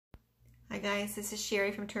Hi guys, this is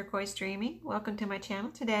Sherry from Turquoise Dreaming. Welcome to my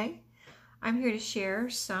channel today. I'm here to share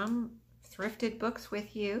some thrifted books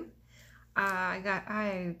with you.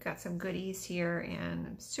 I got some goodies here and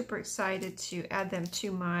I'm super excited to add them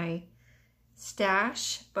to my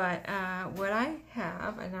stash. But what I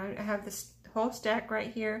have, and I have this whole stack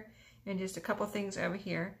right here and just a couple things over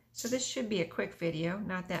here. So this should be a quick video,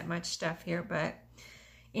 not that much stuff here, but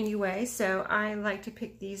anyway, so I like to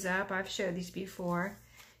pick these up. I've showed these before.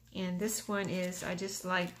 And this one is, I just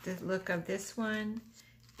like the look of this one.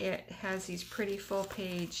 It has these pretty full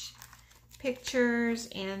page pictures,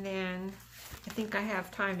 and then I think I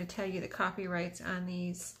have time to tell you the copyrights on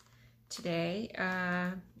these today,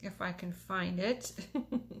 if I can find it.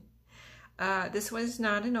 This one's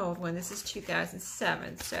not an old one. This is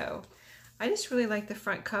 2007, so I just really like the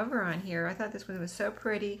front cover on here. I thought this one was so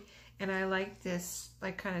pretty, and I like this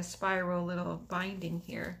like kind of spiral little binding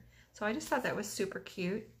here. So I just thought that was super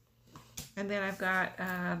cute. And then I've got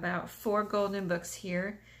about 4 golden books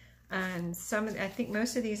here, and I think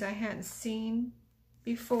most of these I hadn't seen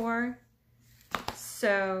before,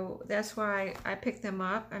 so that's why I picked them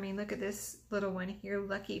up. I mean, look at this little one here,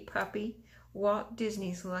 Lucky Puppy, Walt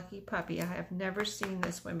Disney's Lucky Puppy. I have never seen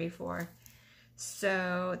this one before.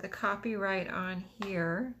 So the copyright on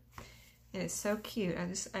here, and it's so cute. I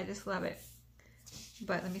just love it.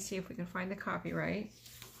 But let me see if we can find the copyright.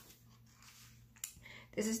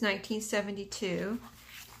 This is 1972,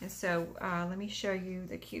 and so let me show you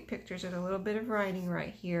the cute pictures. There's a little bit of writing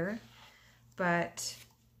right here, but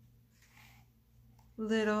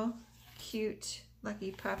little cute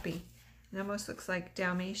Lucky Puppy. It almost looks like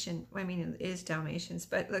Dalmatian. I mean, it is Dalmatians,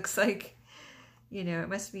 but it looks like, you know, it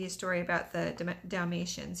must be a story about the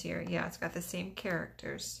Dalmatians here. Yeah, it's got the same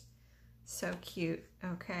characters. So cute.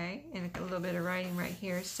 Okay, and a little bit of writing right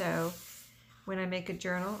here. So when I make a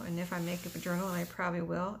journal, and if I make a journal, and I probably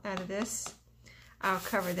will out of this, I'll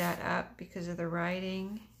cover that up because of the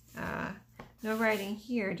writing. No writing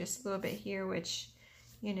here, just a little bit here, which,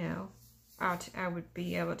 you know, I would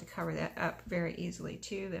be able to cover that up very easily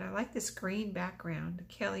too. But I like this green background,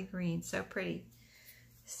 Kelly green, so pretty.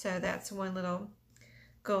 So that's one little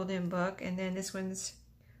golden book, and then this one's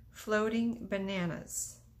Floating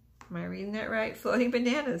Bananas. Am I reading that right? Floating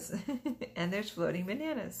Bananas. And there's floating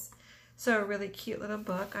bananas. So a really cute little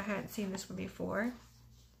book. I hadn't seen this one before.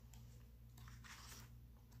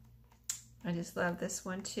 I just love this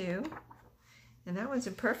one too. And that one's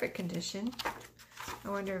in perfect condition. I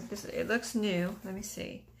wonder if this, it looks new. Let me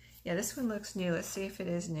see. Yeah, this one looks new. Let's see if it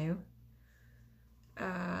is new.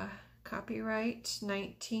 Copyright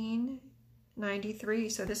 1993.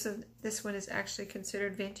 So this one is actually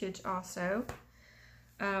considered vintage also.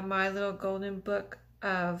 My Little Golden Book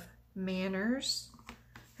of Manners.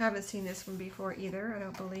 Haven't seen this one before either, I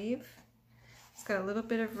don't believe. It's got a little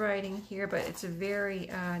bit of writing here, but it's a very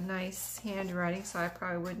nice handwriting, so I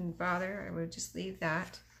probably wouldn't bother. I would just leave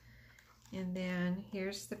that. And then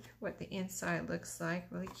here's what the inside looks like,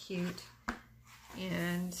 really cute.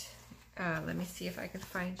 And let me see if I can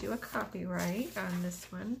find you a copyright on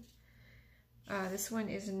this one. This one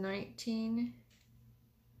is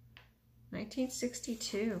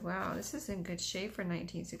 1962. Wow, this is in good shape for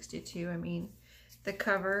 1962. I mean, the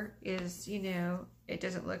cover is, you know, it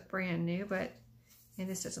doesn't look brand new, and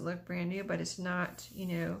this doesn't look brand new, but it's not, you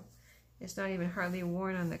know, it's not even hardly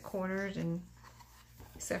worn on the corners, and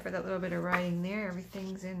except for that little bit of writing there,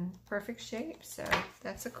 everything's in perfect shape. So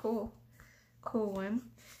that's a cool one.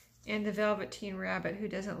 And the Velveteen Rabbit. Who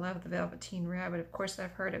doesn't love the Velveteen Rabbit? Of course,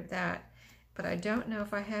 I've heard of that, but I don't know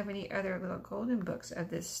if I have any other little golden books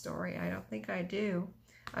of this story. I don't think I do.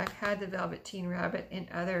 I've had the Velveteen Rabbit in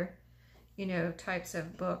other, you know, types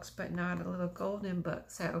of books, but not a little golden book.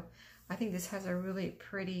 So I think this has a really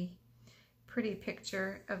pretty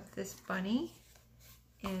picture of this bunny.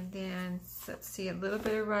 And then let's see, a little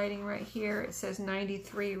bit of writing right here. It says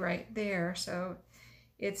 93 right there, so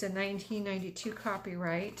it's a 1992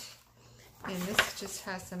 copyright. And this just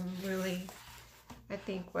has some really, I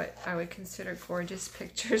think, what I would consider gorgeous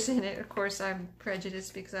pictures in it. Of course, I'm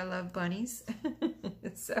prejudiced because I love bunnies.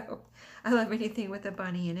 So I love anything with a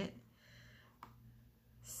bunny in it.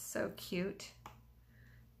 So cute.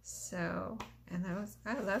 So, and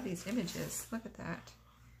I love these images. Look at that.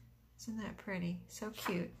 Isn't that pretty? So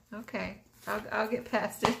cute. Okay, I'll get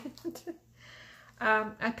past it.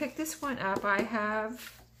 I picked this one up. I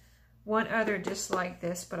have one other just like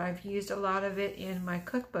this, but I've used a lot of it in my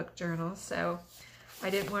cookbook journal, so I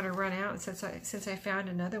didn't want to run out. Since I found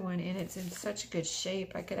another one, and it's in such good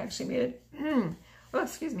shape, I could actually make oh,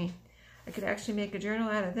 excuse me. I could actually make a journal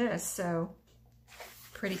out of this. So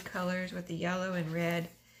pretty colors with the yellow and red.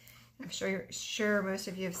 I'm sure most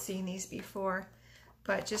of you have seen these before,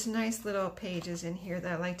 but just nice little pages in here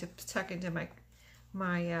that I like to tuck into my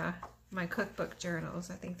cookbook journals.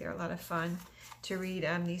 I think they're a lot of fun to read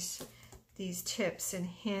these tips and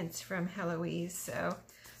hints from Heloise. So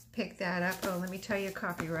pick that up. Oh, let me tell you,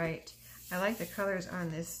 copyright. I like the colors on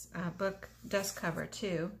this book dust cover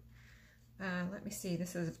too. Let me see.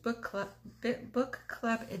 This is book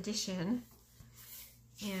club edition.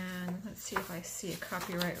 And let's see if I see a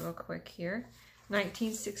copyright real quick here.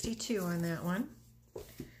 1962 on that one.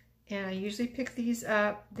 And I usually pick these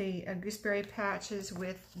up, the gooseberry patches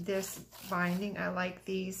with this binding. I like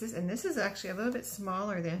these. And this is actually a little bit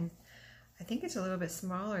smaller than, I think it's a little bit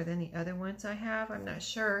smaller than the other ones I have. I'm not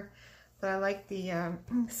sure. But I like the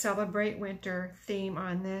Celebrate Winter theme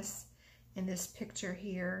on this. And this picture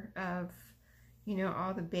here of, you know,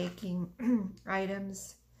 all the baking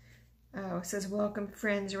items. Oh, it says welcome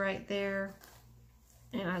friends right there.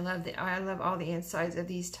 And I love all the insides of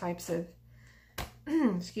these types of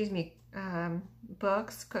excuse me,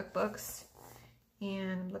 books, cookbooks.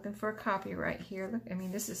 And I'm looking for a copyright here. Look, I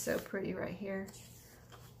mean, this is so pretty right here.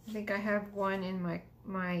 I think I have one in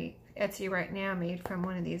my Etsy right now made from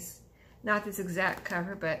one of these, not this exact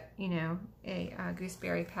cover, but, you know, a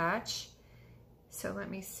gooseberry patch. So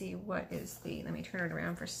let me see what is let me turn it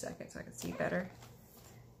around for a second so I can see better.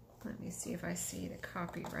 Let me see if I see the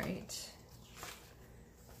copyright.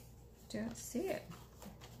 Don't see it.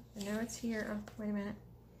 I know it's here. Oh, wait a minute.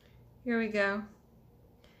 Here we go.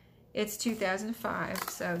 It's 2005,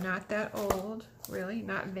 so not that old, really,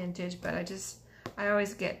 not vintage, but I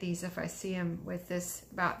always get these if I see them with this,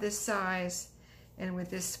 about this size and with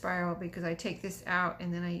this spiral, because I take this out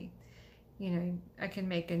and then I can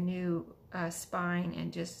make a new spine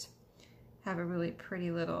and just have a really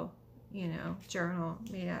pretty little, you know, journal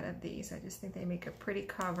made out of these. I just think they make a pretty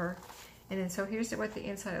cover. And then so here's what the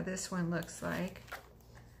inside of this one looks like.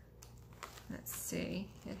 Let's see,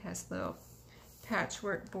 it has little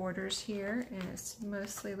patchwork borders here, and it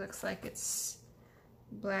mostly looks like it's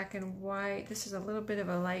black and white. This is a little bit of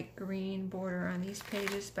a light green border on these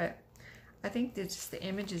pages, but I think that just the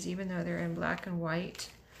images, even though they're in black and white,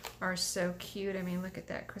 are so cute. I mean, look at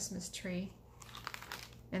that Christmas tree.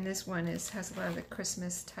 And this one has a lot of the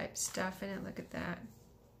Christmas type stuff in it. Look at that.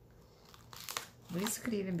 These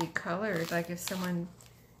could even be colored, like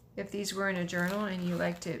if these were in a journal and you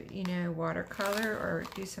like to, you know, watercolor or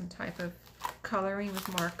do some type of coloring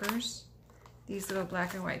with markers, these little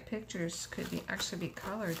black and white pictures could actually be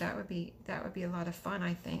colored. That would be a lot of fun,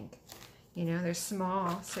 I think. You know, they're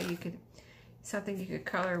small, so something you could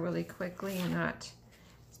color really quickly and not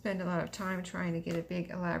spend a lot of time trying to get a big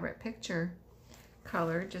elaborate picture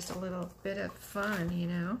colored. Just a little bit of fun, you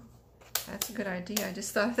know. That's a good idea. I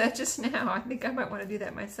just thought of that just now. I think I might want to do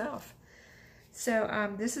that myself.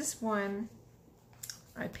 So this is one,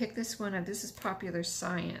 I picked this one up. This is Popular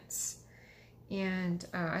Science. And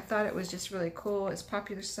I thought it was just really cool. It's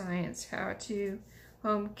Popular Science, How to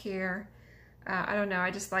Home Care. I don't know,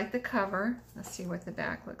 I just like the cover. Let's see what the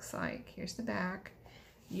back looks like. Here's the back.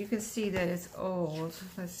 You can see that it's old.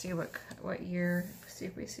 Let's see what year. See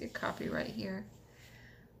if we see a copy right here.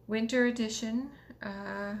 Winter edition.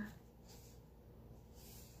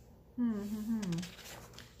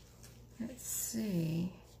 Let's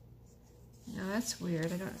see. No, that's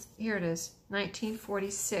weird. Here it is.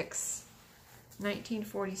 1946.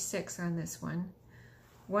 1946 on this one.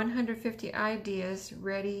 150 ideas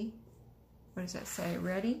ready. What does that say?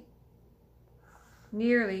 Ready?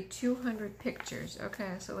 Nearly 200 pictures.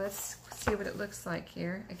 Okay, so let's see what it looks like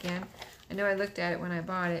here. Again, I know I looked at it when I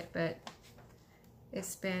bought it, but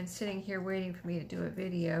it's been sitting here waiting for me to do a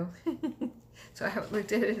video. So I haven't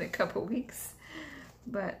looked at it in a couple weeks.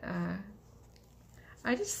 But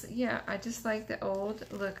I just like the old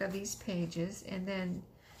look of these pages, and then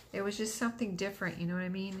it was just something different, you know what I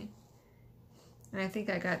mean? And I think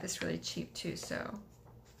I got this really cheap too, so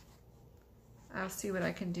I'll see what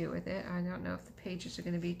I can do with it. I don't know if the pages are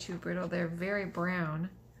going to be too brittle. They're very brown.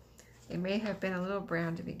 They may have been a little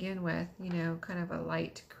brown to begin with, you know, kind of a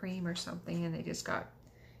light cream or something, and they just got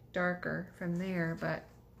darker from there, but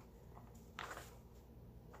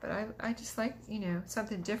I just like, you know,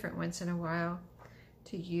 something different once in a while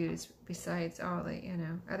to use besides all the, you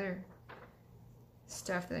know, other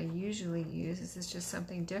stuff that I usually use. This is just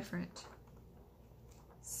something different.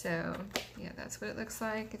 So, yeah, that's what it looks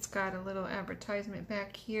like. It's got a little advertisement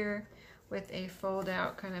back here with a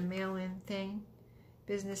fold-out kind of mail-in thing.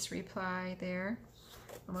 Business reply there.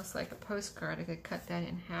 Almost like a postcard. I could cut that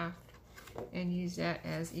in half and use that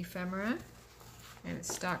as ephemera. And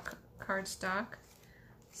it's cardstock.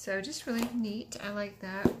 So just really neat. I like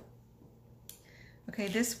that. Okay,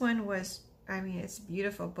 this one was, I mean, it's a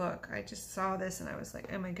beautiful book. I just saw this and I was like,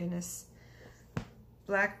 oh my goodness.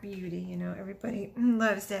 Black Beauty, you know, everybody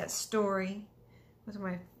loves that story. It was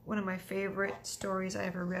one of my favorite stories I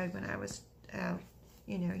ever read when I was,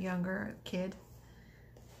 you know, younger, a kid.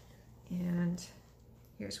 And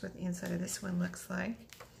here's what the inside of this one looks like.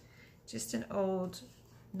 Just an old,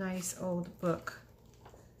 nice old book.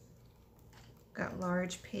 Got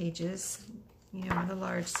large pages, you know, on the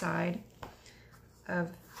large side of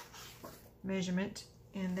measurement.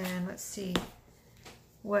 And then let's see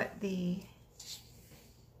what the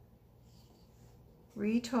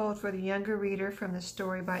retold for the younger reader from the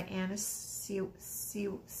story by Anna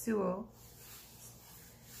Sewell.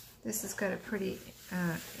 This has got a pretty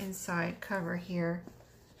inside cover here.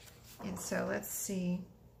 And so let's see.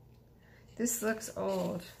 This looks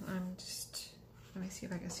old. Let me see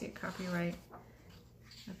if I can see a copyright.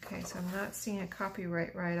 Okay, so I'm not seeing a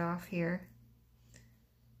copyright right off here.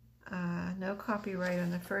 No copyright on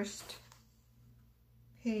the first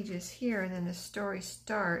pages here, and then the story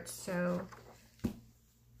starts, so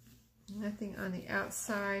nothing on the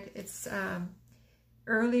outside. It's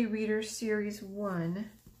Early Reader Series 1.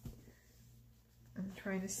 I'm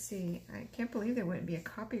trying to see. I can't believe there wouldn't be a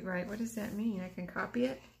copyright. What does that mean? I can copy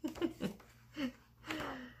it?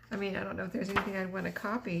 I mean, I don't know if there's anything I'd want to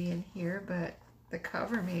copy in here, but the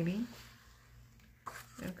cover maybe.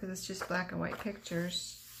 You know, because it's just black and white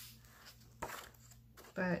pictures.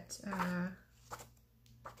 But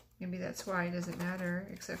maybe that's why it doesn't matter,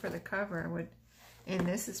 except for the cover. And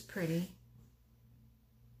this is pretty.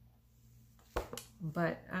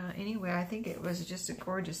 But anyway, I think it was just a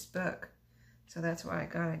gorgeous book. So that's why I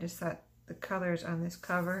got it. I just thought the colors on this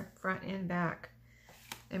cover, front and back.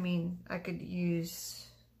 I mean, I could use,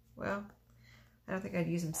 well, I don't think I'd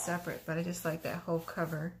use them separate, but I just like that whole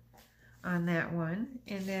cover on that one.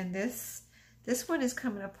 And then this one is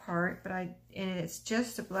coming apart, and it's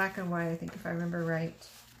just a black and white, I think, if I remember right.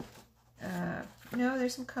 No,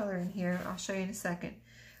 there's some color in here. I'll show you in a second.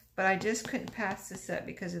 But I just couldn't pass this up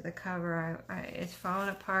because of the cover. It's falling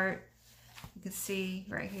apart. You can see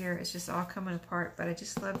right here, it's just all coming apart. But I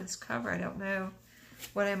just love this cover. I don't know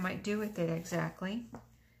what I might do with it exactly.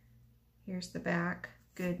 Here's the back.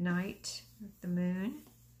 Good night with the moon.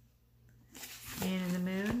 Man in the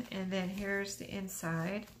moon. And then here's the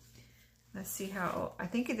inside. Let's see how old. I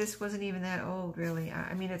think this wasn't even that old, really.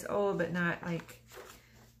 I mean, it's old, but not like...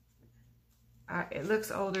 it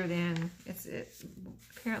looks older than... It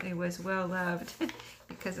apparently was well loved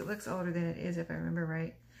because it looks older than it is, if I remember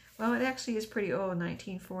right. Well, it actually is pretty old,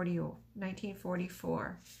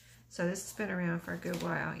 1944. So this has been around for a good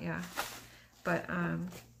while, yeah. But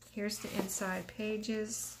here's the inside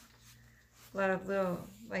pages. A lot of little,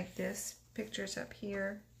 like this, pictures up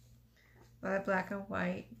here. A lot of black and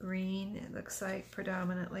white, green, it looks like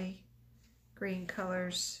predominantly. Green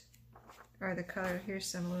colors are the color.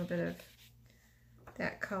 Here's a little bit of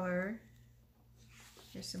that color.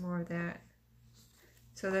 Here's some more of that.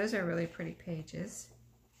 So those are really pretty pages.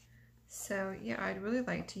 So yeah, I'd really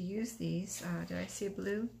like to use these. Did I see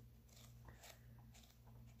blue?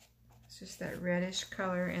 It's just that reddish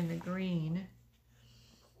color and the green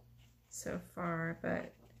so far,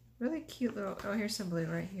 but really cute little, oh, here's some blue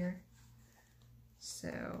right here.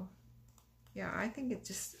 So yeah, I think it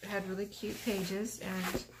just had really cute pages,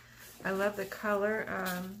 and I love the color.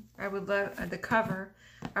 I would love the cover.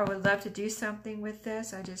 I would love to do something with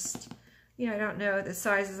this. I just, you know, I don't know. The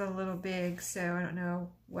size is a little big, so I don't know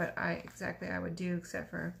what exactly I would do,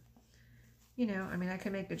 except for, you know, I mean, I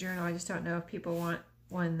can make a journal. I just don't know if people want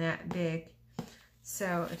one that big.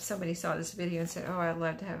 So if somebody saw this video and said, oh, I'd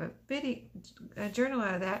love to have a journal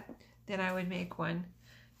out of that, then I would make one,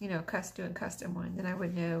 you know, do a custom one. Then I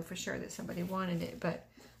would know for sure that somebody wanted it. But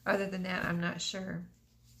other than that, I'm not sure.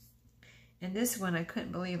 And this one, I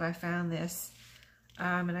couldn't believe I found this.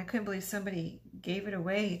 And I couldn't believe somebody gave it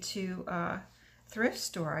away to a thrift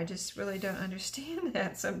store. I just really don't understand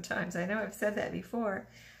that sometimes. I know I've said that before.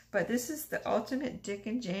 But this is the Ultimate Dick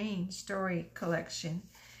and Jane story collection.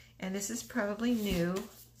 And this is probably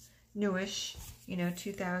newish, you know,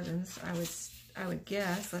 2000s, I would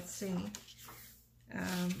guess. Let's see.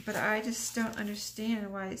 But I just don't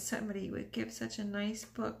understand why somebody would give such a nice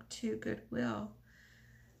book to Goodwill.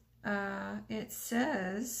 It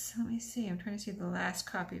says, let me see, I'm trying to see the last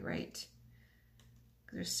copyright.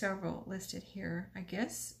 There's several listed here, I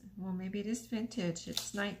guess. Well, maybe it is vintage.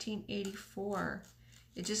 It's 1984.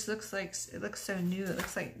 It just looks like, it looks so new. It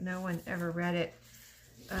looks like no one ever read it,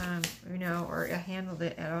 you know, or handled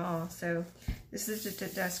it at all. So this is just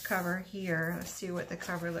a dust cover here. Let's see what the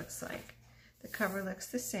cover looks like. The cover looks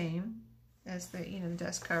the same as the, you know, the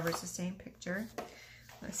dust cover. It's the same picture.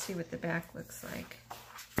 Let's see what the back looks like.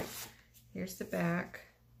 Here's the back.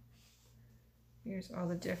 Here's all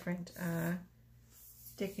the different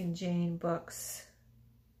Dick and Jane books.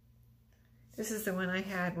 This is the one I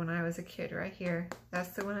had when I was a kid right here. That's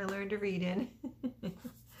the one I learned to read in.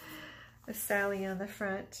 A Sally on the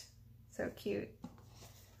front. So cute.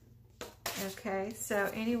 Okay,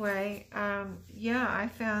 so anyway, yeah, I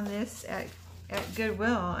found this at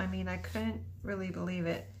Goodwill. I mean, I couldn't really believe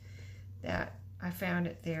it that I found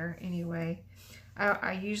it there anyway.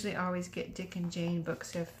 I usually always get Dick and Jane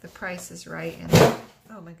books if the price is right. And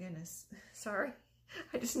oh my goodness, sorry.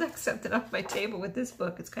 I just knocked something off my table with this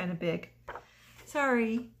book. It's kind of big.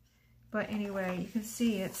 Sorry. But anyway, you can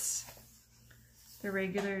see it's the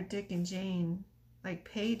regular Dick and Jane like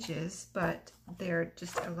pages, but they're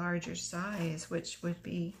just a larger size, which would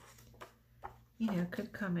be, you know,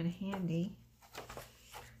 could come in handy.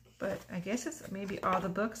 But I guess it's maybe all the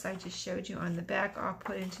books I just showed you on the back I'll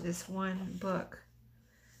put into this one book.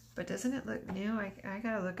 But doesn't it look new? I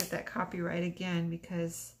gotta look at that copyright again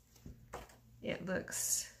because it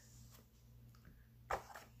looks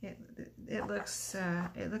it looks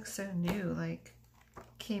so new, like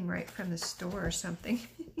came right from the store or something.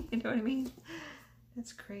 You know what I mean?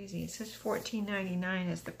 That's crazy. It says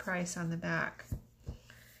 $14.99 is the price on the back.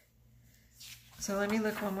 So let me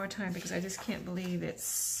look one more time because I just can't believe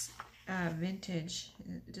it's vintage.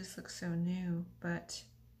 It just looks so new, but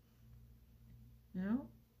no,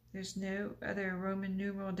 there's no other Roman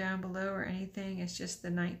numeral down below or anything. It's just the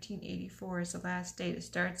 1984 is the last date. It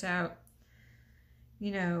starts out,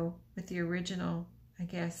 you know, with the original, I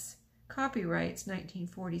guess, copyrights,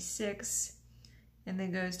 1946, and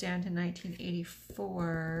then goes down to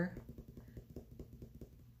 1984.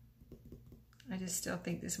 I just still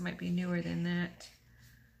think this might be newer than that.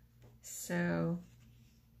 So,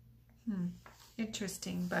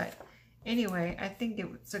 interesting. But anyway, I think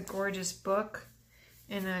it's a gorgeous book.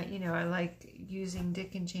 And you know, I like using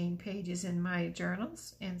Dick and Jane pages in my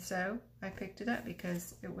journals. And so I picked it up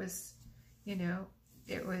because it was, you know,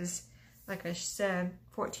 it was, like I said,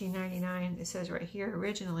 $14.99. It says right here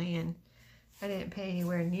originally. And I didn't pay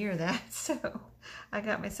anywhere near that. So I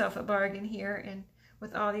got myself a bargain here. And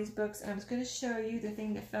with all these books, I was going to show you the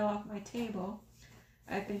thing that fell off my table.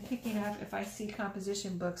 I've been picking up, if I see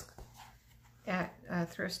composition books at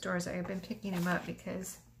thrift stores, I've been picking them up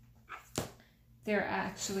because they're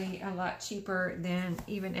actually a lot cheaper than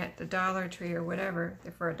even at the Dollar Tree or whatever.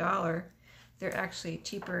 For $1, they're actually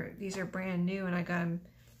cheaper. These are brand new, and I got them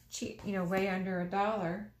cheap, you know, way under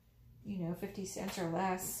 $1, you know, 50 cents or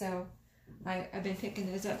less. So I've been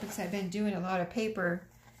picking those up because I've been doing a lot of paper,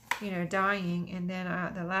 you know, dyeing. And then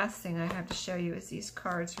the last thing I have to show you is these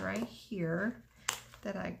cards right here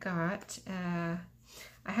that I got.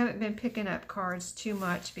 I haven't been picking up cards too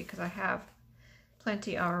much because I have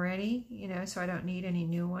plenty already, you know, so I don't need any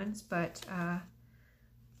new ones. But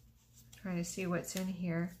trying to see what's in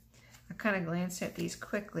here. I kind of glanced at these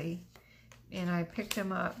quickly, and I picked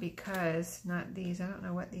them up because, not these, I don't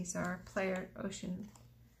know what these are.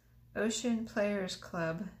 Ocean Players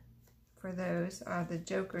Club. For those, the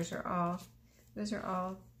jokers are all, those are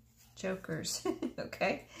all jokers.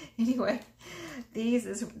 Okay, anyway, this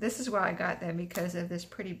is why I got them, because of this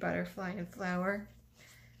pretty butterfly and flower.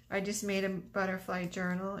 I just made a butterfly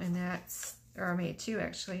journal, and that's, or I made two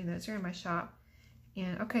actually, and those are in my shop.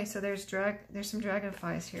 And okay, so there's some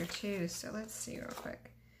dragonflies here too, so let's see real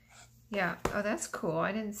quick. Yeah, oh, that's cool.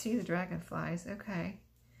 I didn't see the dragonflies. Okay,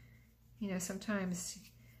 you know, sometimes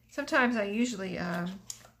I usually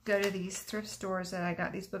go to these thrift stores that I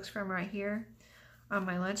got these books from right here on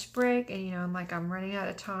my lunch break, and you know, I'm running out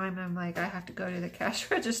of time, and I'm like, I have to go to the cash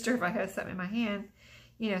register if I have something in my hand,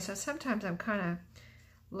 you know. So sometimes I'm kind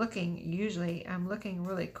of usually I'm looking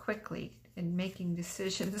really quickly and making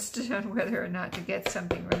decisions on whether or not to get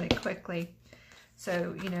something really quickly.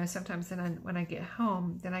 So, you know, sometimes then when I get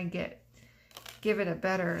home, then I give it a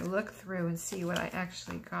better look through and see what I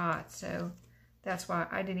actually got. So that's why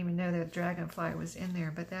I didn't even know that dragonfly was in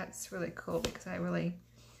there, but that's really cool because I really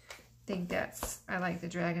think I like the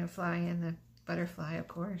dragonfly and the butterfly, of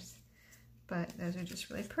course, but those are just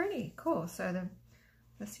really pretty. Cool. So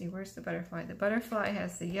let's see, where's the butterfly? The butterfly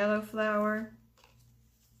has the yellow flower,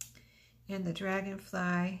 and the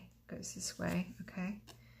dragonfly goes this way, okay,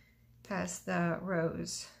 has the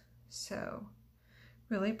rose. So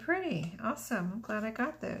really pretty. Awesome. I'm glad I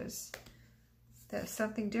got those. That's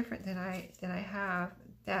something different than I have,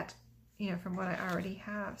 that, you know, from what I already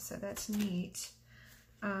have. So that's neat.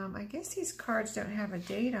 I guess these cards don't have a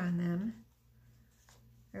date on them.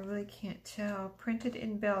 I really can't tell. Printed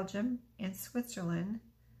in Belgium and Switzerland.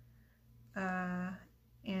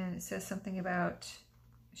 and it says something about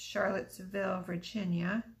Charlottesville,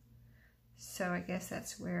 Virginia. So I guess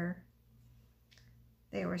that's where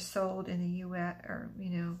they were sold in the U.S. or, you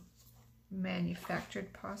know,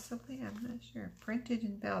 manufactured possibly. I'm not sure. Printed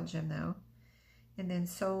in Belgium though, and then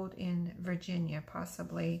sold in Virginia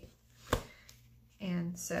possibly.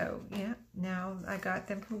 And so, yeah, now I got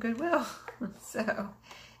them from Goodwill. So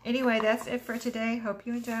anyway, that's it for today. Hope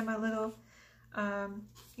you enjoy my little,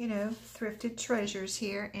 you know, thrifted treasures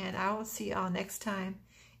here. And I will see y'all next time.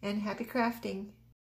 And happy crafting.